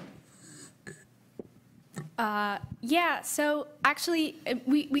 Yeah, so actually,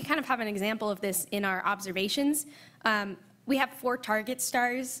 we kind of have an example of this in our observations. We have 4 target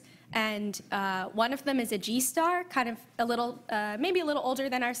stars, and one of them is a G star, kind of a little, maybe a little older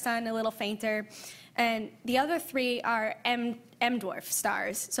than our sun, a little fainter. And the other 3 are M dwarf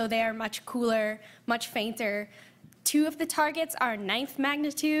stars, so they are much cooler, much fainter. 2 of the targets are 9th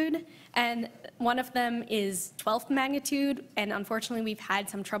magnitude, and one of them is 12th magnitude, and unfortunately we've had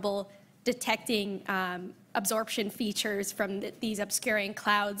some trouble detecting absorption features from these obscuring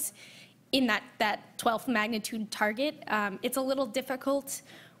clouds in that 12th magnitude target. It's a little difficult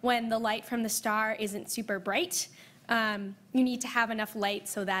when the light from the star isn't super bright. You need to have enough light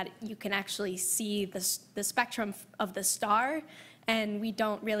so that you can actually see the spectrum of the star, and we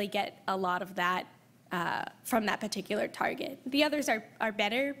don't really get a lot of that from that particular target. The others are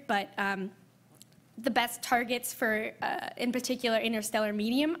better, but the best targets for, in particular, interstellar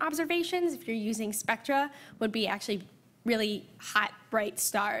medium observations, if you're using spectra, would be actually really hot, bright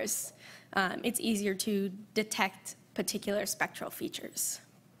stars. It's easier to detect particular spectral features.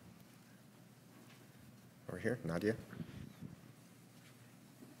 Over here, Nadia.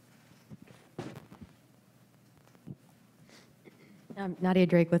 Nadia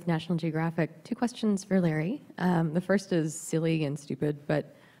Drake with National Geographic. 2 questions for Larry. The first is silly and stupid,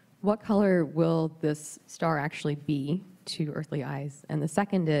 but what color will this star actually be to earthly eyes? And the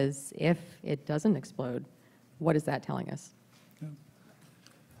second is, if it doesn't explode, what is that telling us?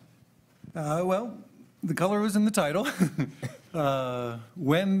 Well, the color was in the title.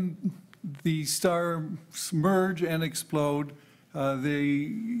 When the stars merge and explode,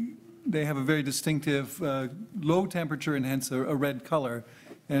 they have a very distinctive low temperature and hence a red color.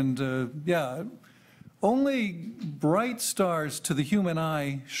 And yeah, only bright stars to the human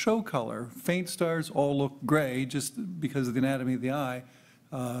eye show color. Faint stars all look gray just because of the anatomy of the eye.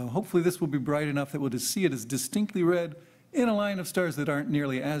 Hopefully this will be bright enough that we'll just see it as distinctly red in a line of stars that aren't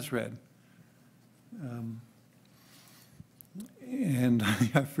nearly as red. And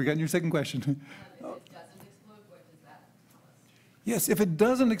I've forgotten your second question. Yes, if it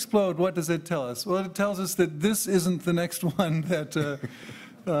doesn't explode, what does it tell us? Well, it tells us that this isn't the next one that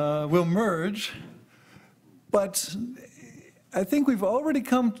will merge. But I think we've already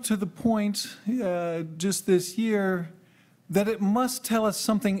come to the point just this year that it must tell us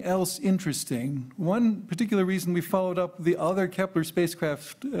something else interesting. One particular reason we followed up the other Kepler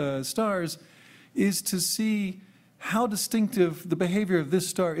spacecraft stars is to see how distinctive the behavior of this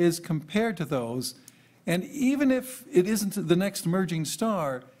star is compared to those. And even if it isn't the next merging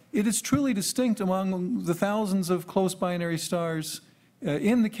star, it is truly distinct among the thousands of close binary stars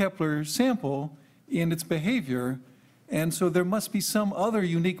in the Kepler sample in its behavior. And so there must be some other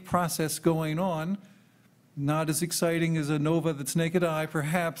unique process going on, not as exciting as a nova that's naked eye,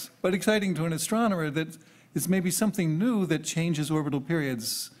 perhaps, but exciting to an astronomer that is maybe something new that changes orbital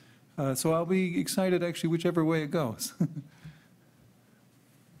periods. So I'll be excited, actually, whichever way it goes.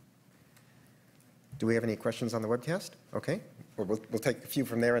 Do we have any questions on the webcast? Okay. Well, we'll take a few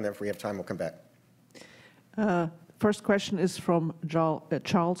from there, and then if we have time, we'll come back. First question is from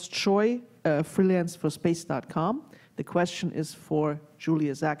Charles Choi, freelance for space.com. The question is for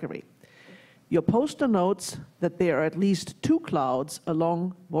Julia Zachary. Your poster notes that there are at least 2 clouds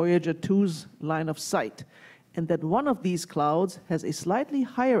along Voyager 2's line of sight, and that one of these clouds has a slightly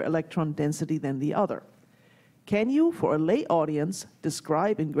higher electron density than the other. Can you, for a lay audience,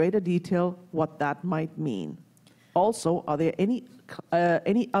 describe in greater detail what that might mean? Also, are there any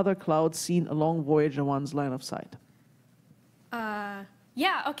other clouds seen along Voyager 1's line of sight?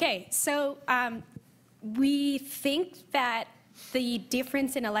 Yeah, okay. So we think that the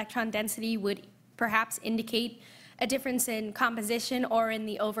difference in electron density would perhaps indicate a difference in composition or in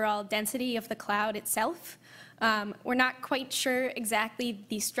the overall density of the cloud itself. We're not quite sure exactly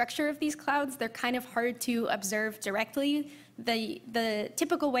the structure of these clouds. They're kind of hard to observe directly. The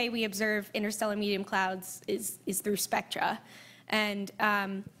typical way we observe interstellar medium clouds is through spectra. And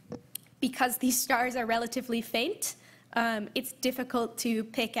because these stars are relatively faint, it's difficult to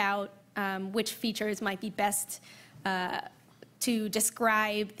pick out which features might be best to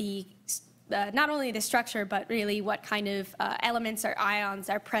describe not only the structure, but really what kind of elements or ions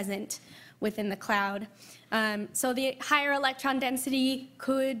are present within the cloud. So the higher electron density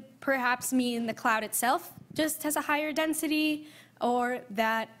could perhaps mean the cloud itself just has a higher density, or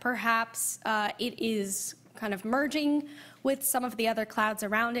that perhaps it is kind of merging with some of the other clouds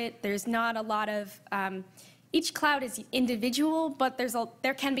around it. There's not a lot of, each cloud is individual, but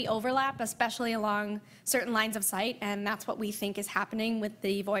there can be overlap, especially along certain lines of sight, and that's what we think is happening with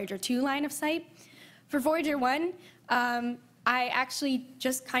the Voyager 2 line of sight. For Voyager 1, I actually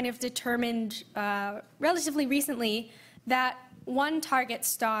just kind of determined relatively recently that for one target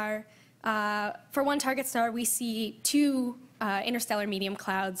star, we see 2 interstellar medium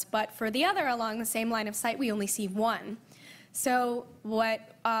clouds, but for the other along the same line of sight, we only see 1. So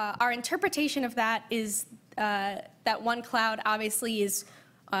what our interpretation of that is that one cloud obviously is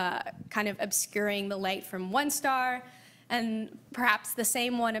kind of obscuring the light from one star, and perhaps the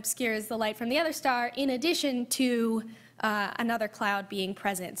same one obscures the light from the other star in addition to another cloud being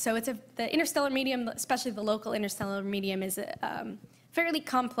present. So it's the interstellar medium, especially the local interstellar medium, is fairly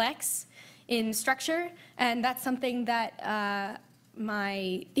complex in structure, and that's something that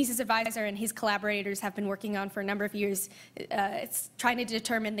my thesis advisor and his collaborators have been working on for a number of years. It's trying to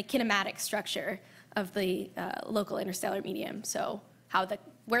determine the kinematic structure of the local interstellar medium. So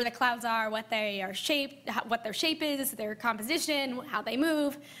where the clouds are, what they are shaped, what their shape is, their composition, how they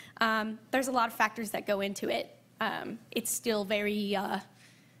move. There's a lot of factors that go into it. It's still very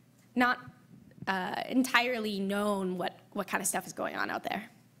not entirely known what kind of stuff is going on out there.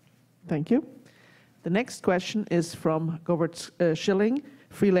 Thank you. The next question is from Govert Schilling,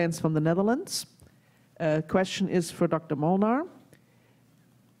 freelance from the Netherlands. Question is for Dr. Molnar.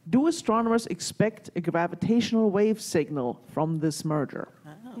 Do astronomers expect a gravitational wave signal from this merger?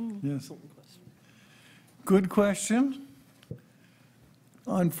 Yes. Good question.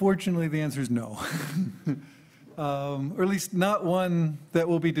 Unfortunately, the answer is no. Or at least not one that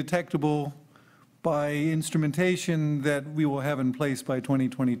will be detectable by instrumentation that we will have in place by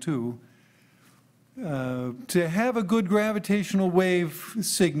 2022. To have a good gravitational wave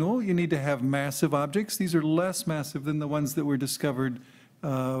signal, you need to have massive objects. These are less massive than the ones that were discovered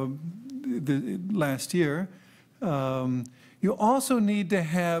last year. You also need to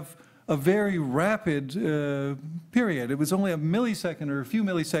have a very rapid period. It was only a millisecond or a few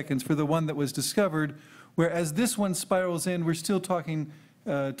milliseconds for the one that was discovered, whereas this one spirals in, we're still talking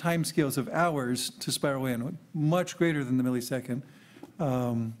timescales of hours to spiral in, much greater than the millisecond.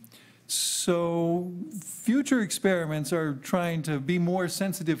 So future experiments are trying to be more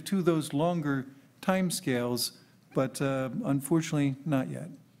sensitive to those longer timescales, but unfortunately not yet.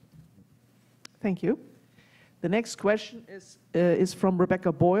 Thank you. The next question is from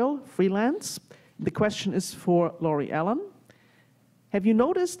Rebecca Boyle, freelance. The question is for Laurie Allen. Have you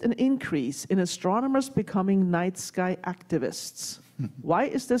noticed an increase in astronomers becoming night sky activists? Why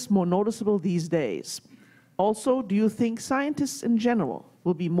is this more noticeable these days? Also, do you think scientists in general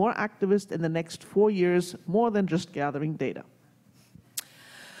will be more activist in the next 4 years, more than just gathering data?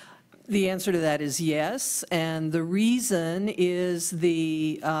 The answer to that is yes, and the reason is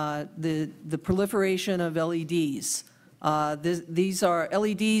the proliferation of LEDs. LEDs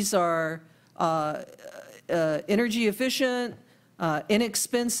are energy efficient,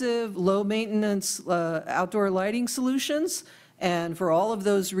 inexpensive, low maintenance outdoor lighting solutions, and for all of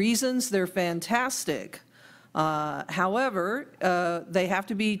those reasons, they're fantastic. However, they have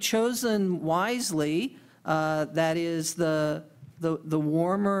to be chosen wisely. That is the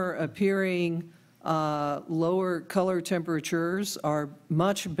warmer appearing, lower color temperatures are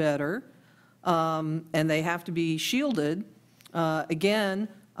much better, and they have to be shielded. Again,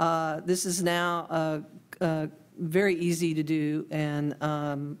 this is now very easy to do and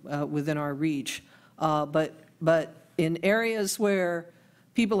within our reach. But in areas where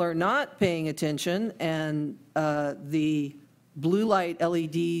people are not paying attention and the blue light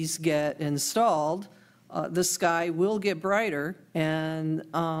LEDs get installed, the sky will get brighter, and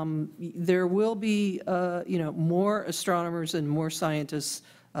there will be more astronomers and more scientists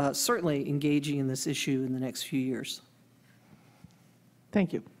certainly engaging in this issue in the next few years.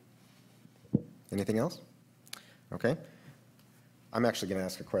 Thank you. Anything else? Okay. I'm actually going to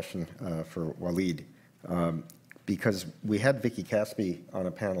ask a question for Walid. Because we had Vicky Caspi on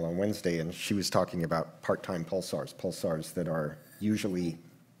a panel on Wednesday, and she was talking about part-time pulsars that are usually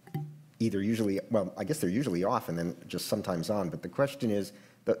well, I guess they're usually off and then just sometimes on. But the question is,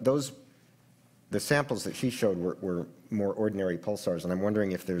 the samples that she showed were more ordinary pulsars, and I'm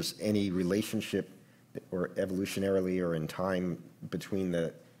wondering if there's any relationship or evolutionarily or in time between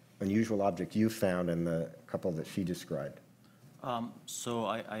the unusual object you found and the couple that she described. So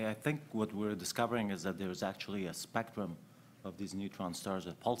I think what we're discovering is that there's actually a spectrum of these neutron stars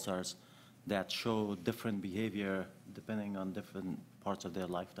with pulsars that show different behavior depending on different parts of their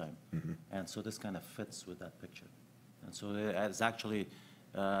lifetime. Mm-hmm. And so this kind of fits with that picture. And so it's actually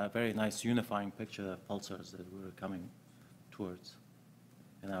a very nice unifying picture of pulsars that we're coming towards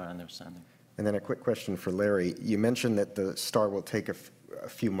in our understanding. And then a quick question for Larry. You mentioned that the star will take a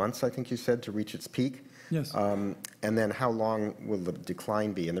few months, I think you said, to reach its peak. Yes. And then how long will the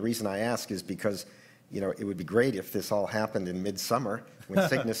decline be? And the reason I ask is because, it would be great if this all happened in midsummer when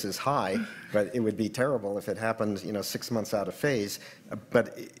Cygnus is high, but it would be terrible if it happened, 6 months out of phase.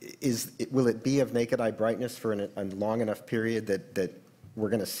 But will it be of naked eye brightness for a long enough period that we're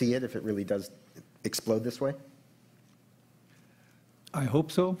going to see it if it really does explode this way? I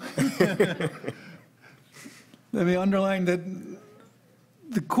hope so. Let me underline that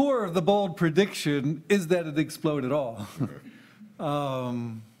the core of the bold prediction is that it explode at all.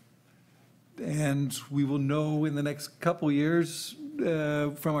 And we will know in the next couple years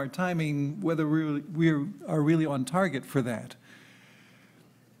from our timing whether we are really on target for that.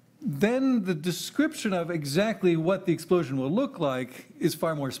 then the description of exactly what the explosion will look like is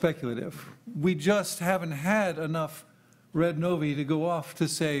far more speculative. We just haven't had enough red novae to go off to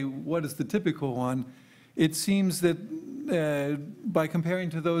say what is the typical one. It seems that by comparing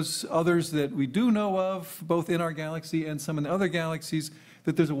to those others that we do know of, both in our galaxy and some in other galaxies,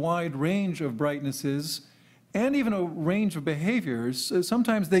 that there's a wide range of brightnesses and even a range of behaviors.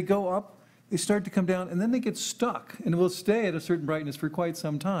 Sometimes they go up, they start to come down, and then they get stuck and will stay at a certain brightness for quite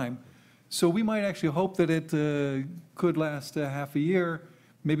some time. So we might actually hope that it could last half a year,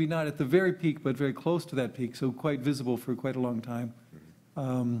 maybe not at the very peak, but very close to that peak, so quite visible for quite a long time.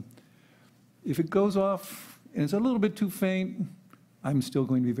 If it goes off and it's a little bit too faint, I'm still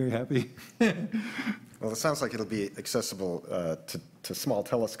going to be very happy. Well, it sounds like it'll be accessible to small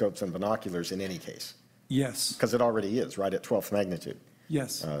telescopes and binoculars in any case. Yes. Because it already is, right at 12th magnitude.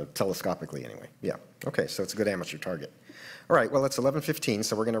 Yes. Telescopically, anyway. Yeah. Okay, so it's a good amateur target. All right, well, it's 11:15,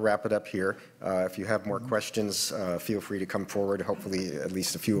 so we're going to wrap it up here. If you have more questions, feel free to come forward. Hopefully, at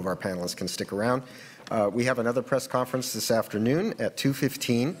least a few of our panelists can stick around. We have another press conference this afternoon at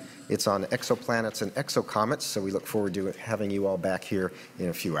 2:15. It's on exoplanets and exocomets, so we look forward to having you all back here in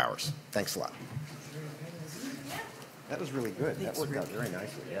a few hours. Thanks a lot. That was really good. That worked out very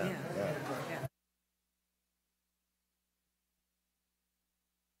nicely. Yeah.